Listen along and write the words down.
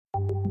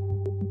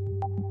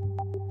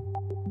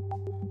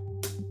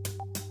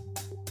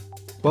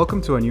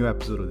Welcome to a new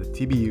episode of the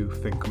TBU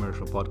Think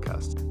Commercial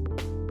podcast.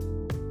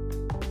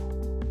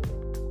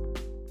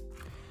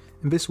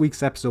 In this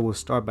week's episode, we'll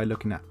start by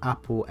looking at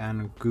Apple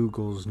and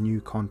Google's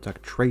new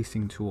contact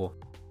tracing tool.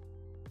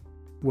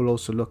 We'll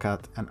also look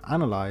at and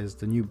analyze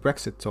the new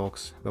Brexit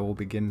talks that will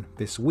begin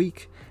this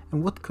week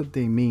and what could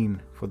they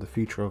mean for the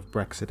future of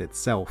Brexit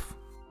itself.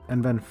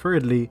 And then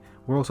thirdly,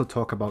 we'll also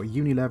talk about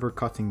Unilever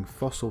cutting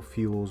fossil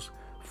fuels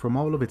from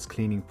all of its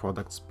cleaning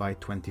products by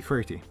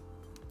 2030.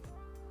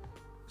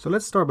 So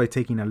let's start by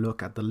taking a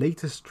look at the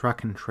latest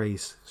track and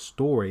trace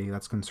story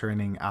that's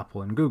concerning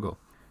Apple and Google.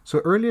 So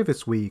earlier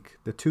this week,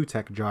 the two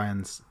tech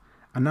giants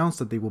announced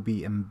that they will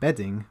be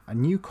embedding a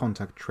new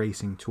contact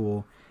tracing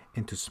tool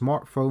into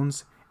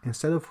smartphones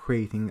instead of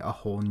creating a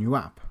whole new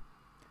app.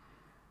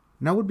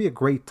 Now would be a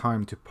great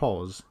time to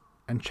pause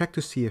and check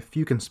to see if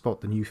you can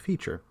spot the new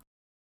feature.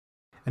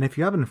 And if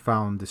you haven't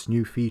found this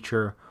new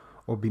feature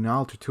or been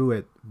altered to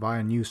it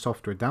via new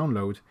software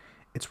download,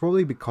 it's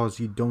probably because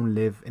you don't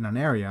live in an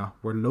area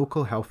where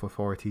local health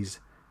authorities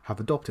have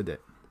adopted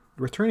it.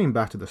 Returning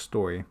back to the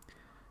story,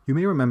 you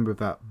may remember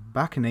that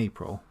back in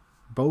April,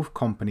 both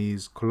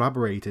companies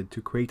collaborated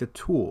to create a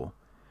tool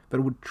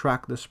that would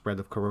track the spread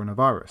of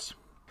coronavirus.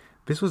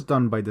 This was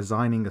done by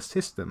designing a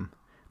system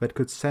that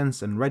could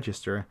sense and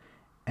register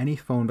any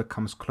phone that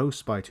comes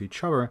close by to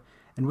each other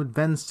and would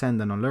then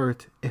send an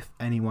alert if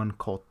anyone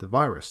caught the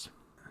virus.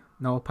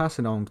 Now I'll pass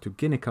it on to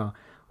Ginika,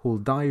 who will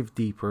dive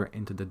deeper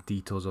into the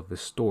details of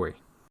this story.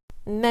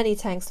 Many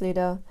thanks,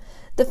 Ludo.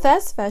 The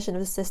first version of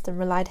the system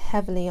relied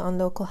heavily on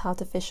local health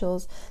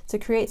officials to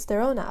create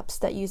their own apps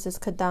that users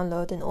could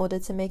download in order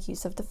to make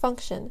use of the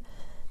function.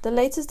 The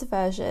latest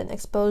version,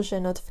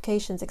 Exposure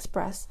Notifications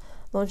Express,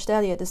 launched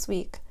earlier this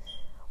week.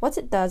 What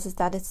it does is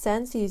that it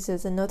sends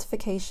users a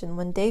notification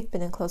when they've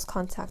been in close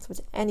contact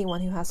with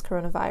anyone who has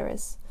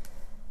coronavirus.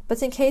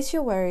 But in case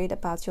you're worried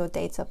about your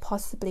data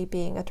possibly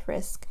being at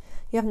risk,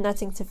 you have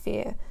nothing to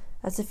fear,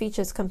 as the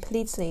feature is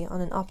completely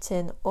on an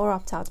opt-in or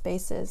opt-out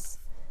basis,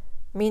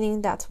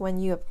 meaning that when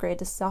you upgrade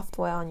the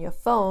software on your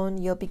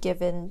phone, you'll be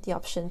given the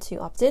option to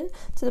opt-in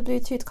to the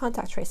Bluetooth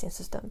contact tracing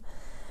system.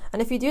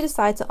 And if you do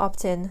decide to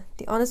opt-in,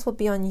 the onus will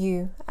be on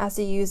you, as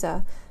a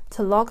user,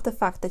 to log the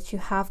fact that you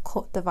have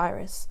caught the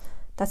virus.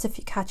 That's if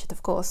you catch it,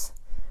 of course.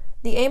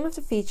 The aim of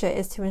the feature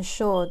is to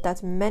ensure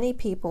that many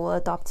people will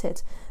adopt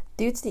it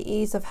due to the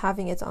ease of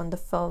having it on the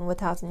phone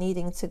without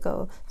needing to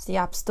go to the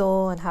App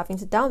Store and having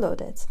to download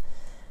it.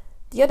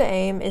 The other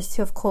aim is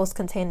to, of course,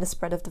 contain the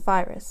spread of the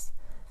virus.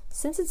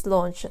 Since its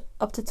launch,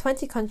 up to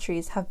 20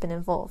 countries have been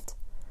involved.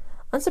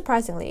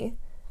 Unsurprisingly,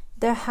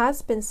 there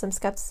has been some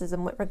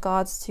skepticism with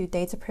regards to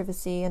data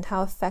privacy and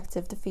how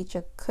effective the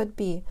feature could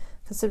be,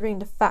 considering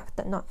the fact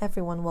that not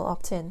everyone will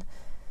opt in.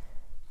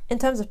 In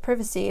terms of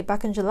privacy,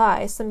 back in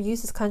July, some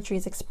users'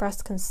 countries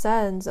expressed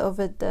concerns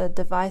over the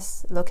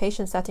device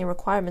location setting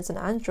requirements on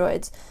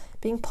Androids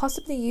being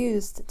possibly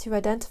used to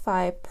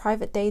identify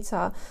private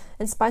data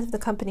in spite of the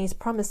company's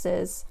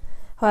promises.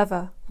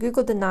 However,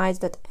 Google denied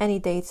that any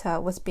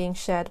data was being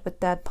shared with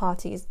third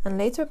parties and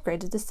later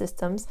upgraded the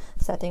system's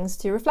settings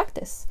to reflect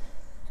this.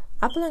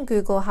 Apple and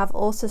Google have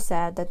also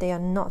said that they are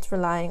not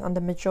relying on the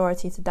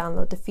majority to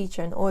download the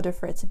feature in order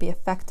for it to be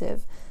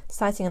effective,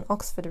 citing an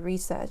Oxford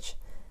research.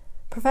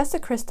 Professor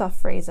Christoph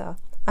Fraser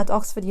at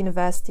Oxford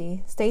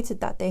University stated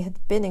that they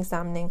had been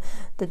examining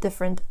the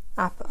different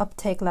app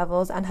uptake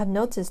levels and had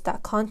noticed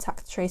that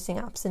contact tracing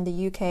apps in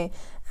the UK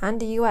and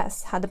the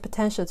US had the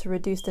potential to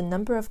reduce the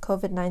number of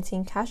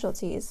COVID-19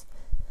 casualties.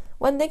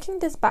 When linking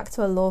this back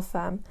to a law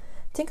firm,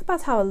 think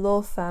about how a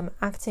law firm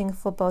acting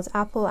for both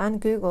Apple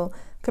and Google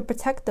could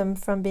protect them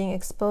from being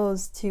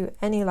exposed to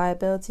any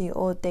liability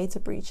or data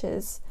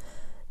breaches.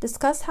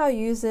 Discuss how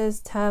users'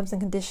 terms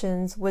and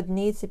conditions would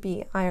need to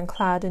be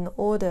ironclad in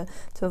order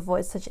to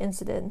avoid such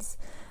incidents.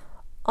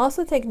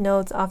 Also take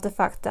note of the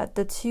fact that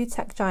the two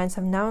tech giants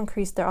have now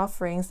increased their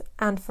offerings,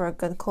 and for a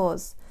good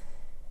cause.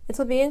 It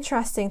will be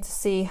interesting to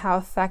see how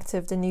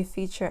effective the new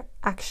feature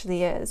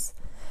actually is.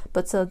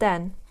 But till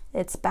then,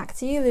 it's back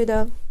to you,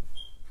 Ludo.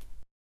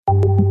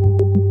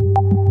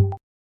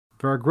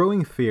 There are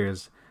growing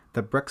fears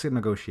that Brexit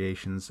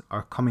negotiations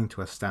are coming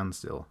to a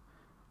standstill,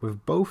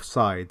 with both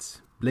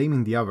sides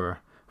blaming the other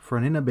for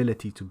an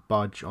inability to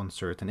budge on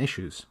certain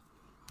issues.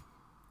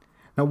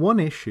 Now, one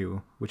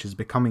issue which is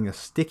becoming a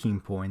sticking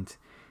point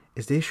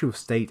is the issue of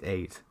state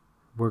aid,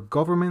 where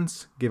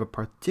governments give a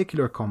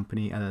particular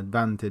company an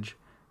advantage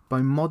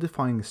by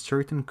modifying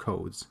certain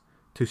codes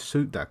to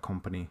suit that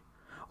company,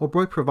 or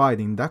by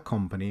providing that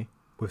company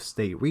with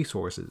state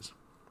resources.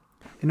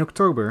 In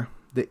October,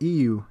 the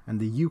EU and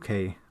the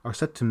UK are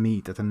set to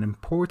meet at an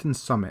important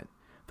summit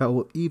that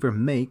will either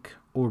make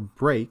or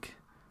break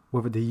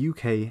whether the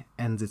UK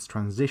ends its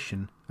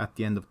transition at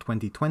the end of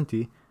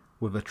 2020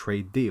 with a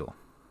trade deal.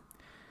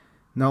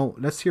 Now,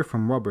 let's hear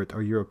from Robert,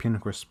 our European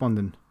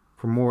correspondent,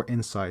 for more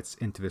insights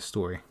into this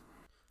story.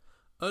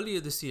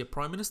 Earlier this year,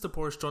 Prime Minister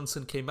Boris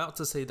Johnson came out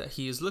to say that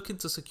he is looking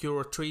to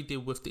secure a trade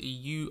deal with the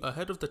EU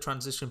ahead of the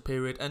transition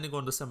period ending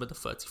on December the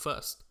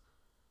 31st.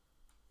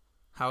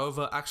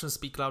 However, actions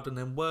speak louder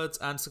than words,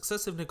 and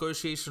successive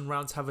negotiation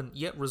rounds haven't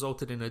yet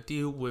resulted in a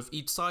deal, with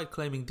each side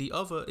claiming the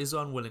other is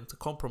unwilling to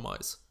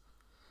compromise.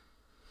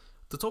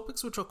 The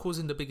topics which are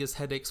causing the biggest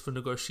headaches for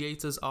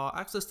negotiators are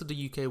access to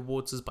the UK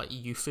waters by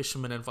EU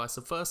fishermen and vice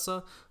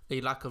versa,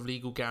 a lack of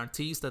legal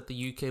guarantees that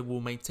the UK will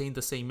maintain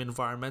the same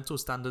environmental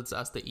standards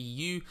as the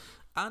EU,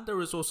 and there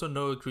is also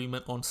no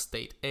agreement on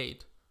state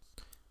aid.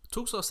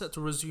 Talks are set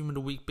to resume in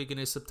the week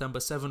beginning September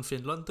 7th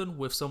in London,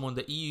 with some on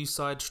the EU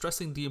side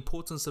stressing the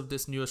importance of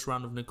this newest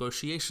round of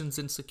negotiations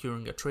in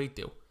securing a trade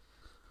deal.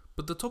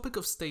 But the topic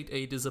of state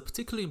aid is a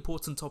particularly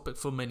important topic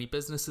for many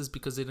businesses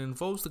because it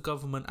involves the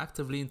government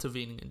actively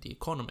intervening in the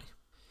economy.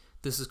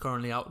 This is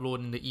currently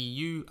outlawed in the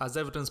EU, as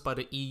evidenced by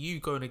the EU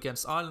going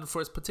against Ireland for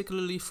its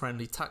particularly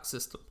friendly tax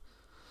system.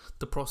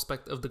 The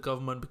prospect of the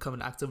government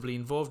becoming actively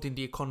involved in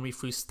the economy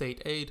through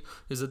state aid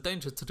is a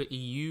danger to the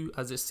EU,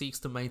 as it seeks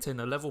to maintain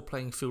a level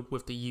playing field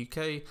with the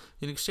UK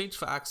in exchange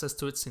for access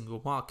to its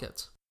single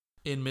market.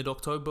 In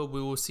mid-October,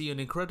 we will see an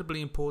incredibly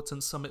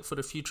important summit for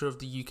the future of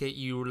the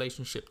UK-EU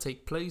relationship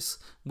take place,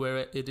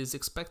 where it is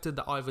expected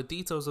that either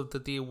details of the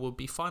deal will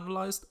be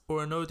finalised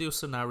or a no-deal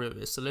scenario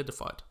is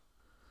solidified.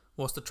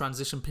 Whilst the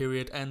transition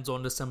period ends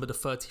on December the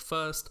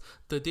 31st,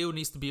 the deal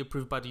needs to be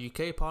approved by the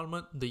UK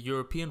Parliament, the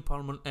European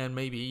Parliament, and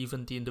maybe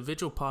even the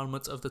individual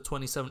parliaments of the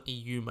 27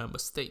 EU member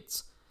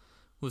states.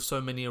 With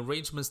so many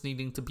arrangements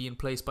needing to be in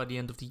place by the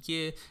end of the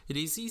year, it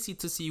is easy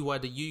to see why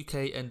the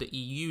UK and the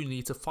EU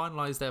need to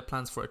finalise their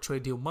plans for a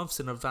trade deal months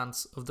in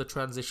advance of the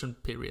transition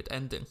period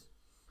ending.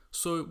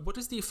 So, what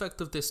is the effect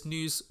of this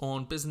news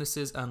on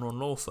businesses and on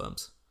law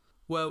firms?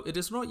 Well, it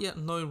is not yet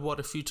known what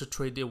a future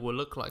trade deal will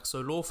look like, so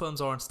law firms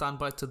are on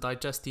standby to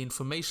digest the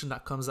information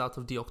that comes out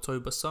of the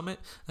October summit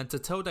and to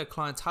tell their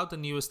clients how the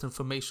newest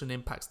information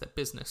impacts their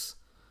business.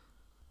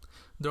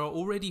 There are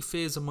already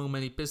fears among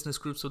many business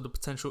groups of the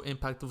potential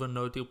impact of a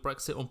no-deal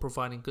Brexit on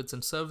providing goods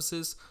and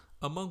services,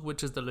 among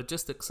which is the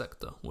logistics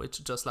sector,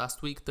 which just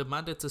last week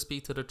demanded to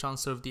speak to the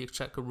Chancellor of the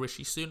Exchequer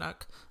Rishi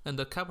Sunak and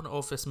the Cabinet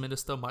Office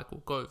Minister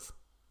Michael Gove.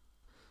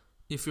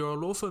 If you're a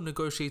law firm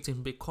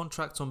negotiating big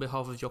contracts on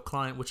behalf of your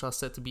client which are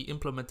set to be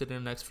implemented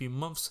in the next few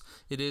months,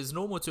 it is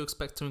normal to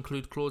expect to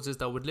include clauses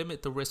that would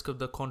limit the risk of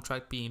the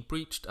contract being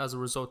breached as a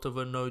result of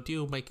a no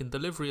deal making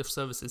delivery of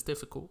services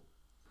difficult.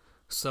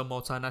 Some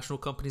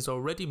multinational companies are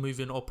already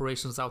moving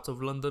operations out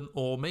of London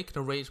or making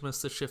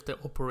arrangements to shift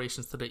their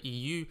operations to the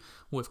EU,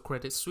 with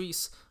Credit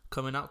Suisse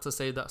coming out to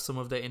say that some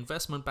of their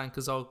investment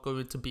bankers are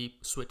going to be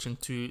switching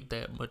to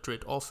their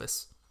Madrid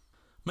office.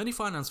 Many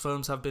finance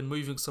firms have been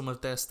moving some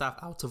of their staff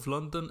out of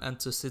London and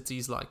to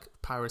cities like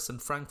Paris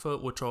and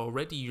Frankfurt, which are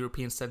already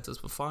European centres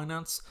for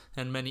finance,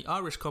 and many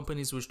Irish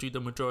companies which do the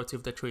majority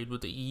of their trade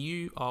with the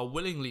EU are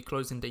willingly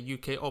closing their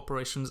UK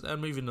operations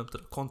and moving them to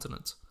the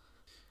continent.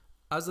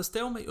 As the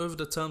stalemate over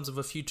the terms of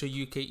a future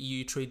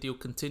UK-EU trade deal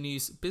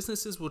continues,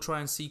 businesses will try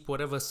and seek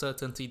whatever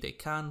certainty they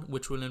can,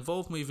 which will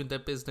involve moving their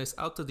business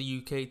out of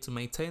the UK to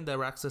maintain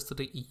their access to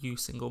the EU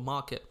single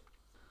market.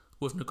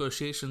 With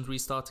negotiations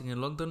restarting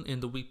in London in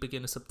the week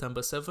beginning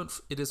September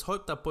 7th, it is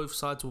hoped that both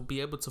sides will be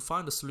able to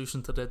find a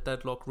solution to their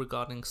deadlock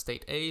regarding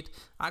state aid,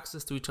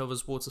 access to each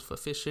other's waters for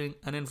fishing,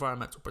 and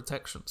environmental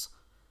protections.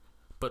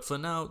 But for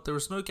now, there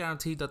is no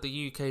guarantee that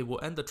the UK will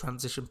end the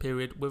transition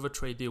period with a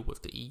trade deal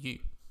with the EU.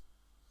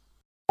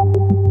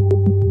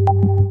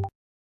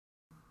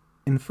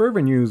 In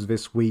further news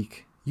this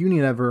week,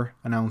 Unilever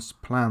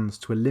announced plans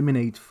to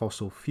eliminate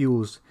fossil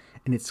fuels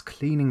in its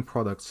cleaning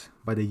products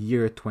by the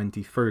year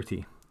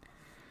 2030.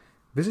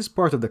 This is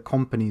part of the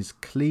company's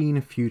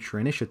Clean Future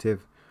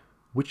initiative,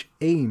 which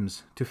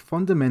aims to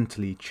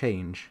fundamentally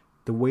change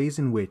the ways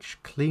in which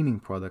cleaning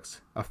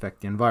products affect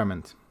the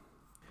environment.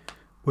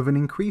 With an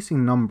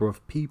increasing number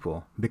of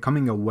people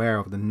becoming aware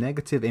of the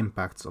negative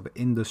impacts of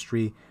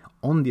industry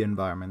on the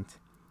environment,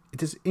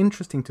 it is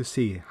interesting to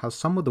see how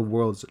some of the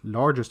world's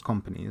largest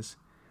companies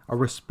are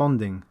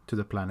responding to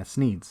the planet's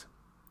needs.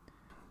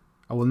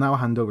 I will now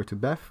hand over to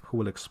Beth, who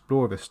will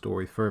explore this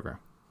story further.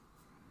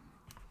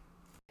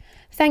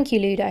 Thank you,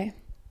 Ludo.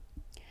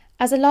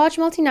 As a large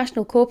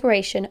multinational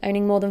corporation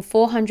owning more than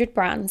 400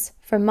 brands,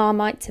 from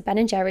Marmite to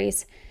Ben &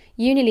 Jerry's,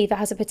 Unilever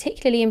has a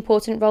particularly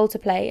important role to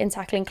play in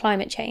tackling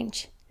climate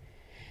change.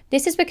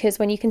 This is because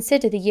when you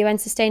consider the UN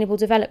Sustainable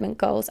Development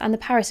Goals and the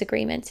Paris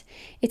Agreement,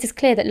 it is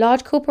clear that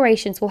large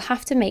corporations will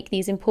have to make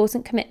these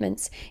important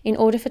commitments in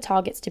order for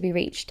targets to be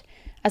reached,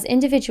 as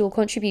individual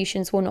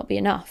contributions will not be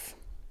enough.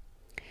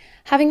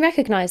 Having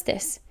recognised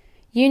this,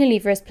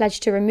 Unilever has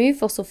pledged to remove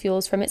fossil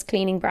fuels from its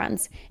cleaning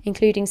brands,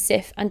 including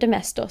Cif and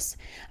Domestos,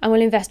 and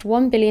will invest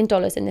 $1 billion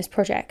in this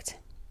project.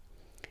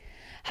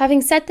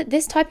 Having said that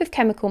this type of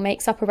chemical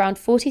makes up around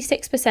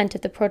 46%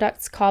 of the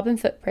product's carbon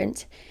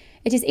footprint,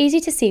 it is easy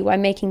to see why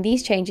making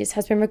these changes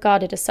has been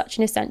regarded as such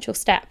an essential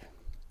step.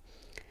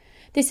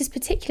 This is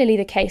particularly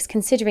the case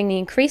considering the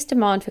increased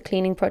demand for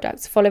cleaning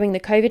products following the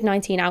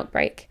COVID-19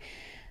 outbreak,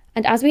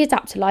 and as we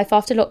adapt to life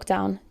after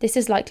lockdown, this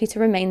is likely to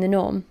remain the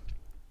norm.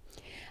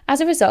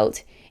 As a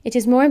result, it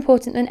is more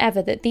important than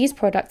ever that these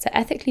products are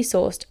ethically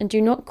sourced and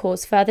do not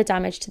cause further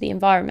damage to the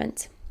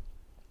environment.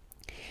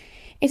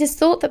 It is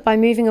thought that by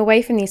moving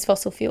away from these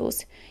fossil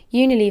fuels,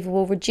 Unilever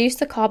will reduce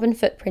the carbon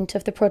footprint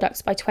of the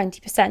products by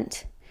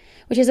 20%,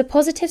 which is a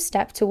positive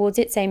step towards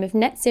its aim of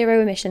net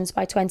zero emissions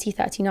by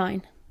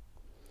 2039.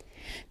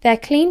 Their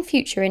Clean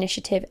Future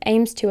initiative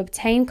aims to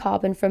obtain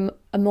carbon from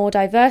a more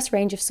diverse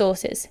range of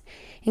sources,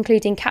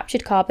 including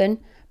captured carbon,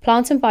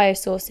 plant and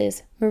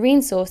biosources,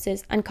 marine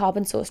sources, and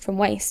carbon sourced from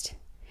waste.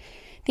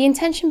 The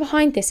intention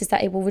behind this is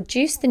that it will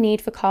reduce the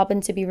need for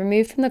carbon to be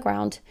removed from the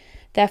ground,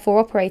 therefore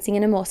operating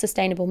in a more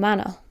sustainable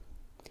manner.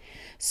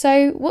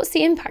 So, what's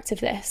the impact of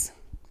this?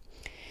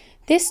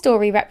 This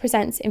story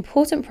represents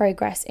important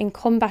progress in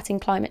combating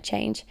climate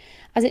change,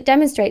 as it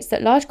demonstrates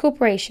that large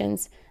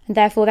corporations, and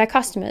therefore their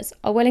customers,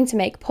 are willing to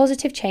make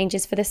positive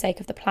changes for the sake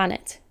of the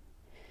planet.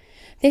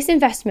 This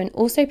investment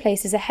also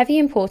places a heavy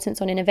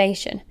importance on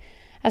innovation,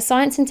 as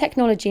science and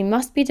technology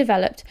must be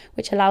developed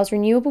which allows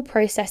renewable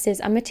processes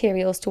and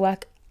materials to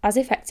work as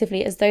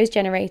effectively as those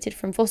generated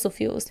from fossil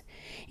fuels,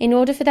 in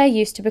order for their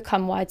use to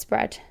become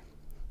widespread.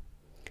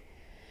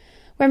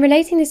 When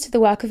relating this to the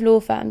work of law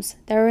firms,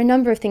 there are a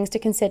number of things to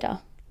consider.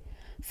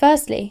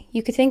 Firstly,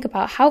 you could think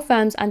about how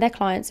firms and their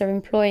clients are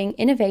employing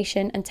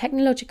innovation and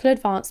technological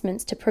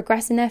advancements to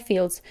progress in their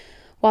fields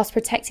whilst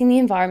protecting the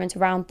environment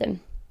around them.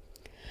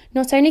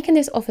 Not only can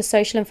this offer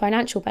social and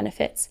financial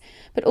benefits,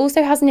 but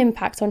also has an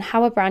impact on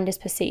how a brand is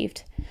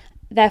perceived,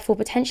 therefore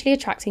potentially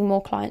attracting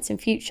more clients in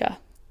future.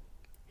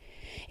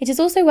 It is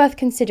also worth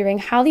considering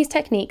how these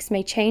techniques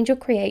may change or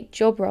create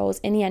job roles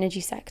in the energy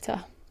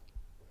sector.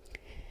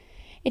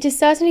 It is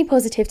certainly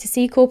positive to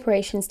see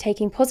corporations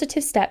taking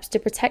positive steps to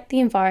protect the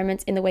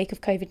environment in the wake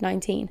of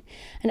COVID-19,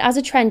 and as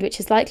a trend which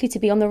is likely to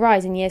be on the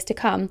rise in years to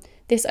come,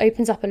 this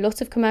opens up a lot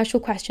of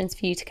commercial questions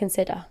for you to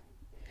consider.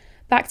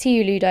 Back to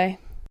you, Ludo.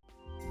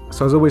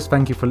 So as always,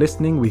 thank you for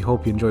listening. We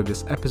hope you enjoyed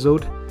this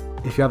episode.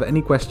 If you have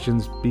any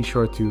questions, be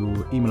sure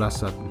to email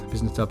us at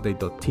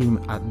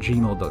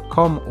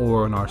businessupdate.team@gmail.com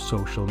or on our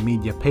social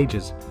media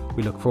pages.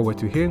 We look forward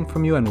to hearing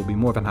from you and we'll be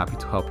more than happy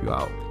to help you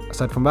out.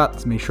 Aside from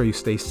that, make sure you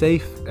stay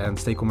safe and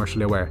stay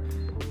commercially aware.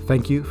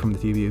 Thank you from the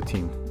TBU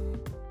team.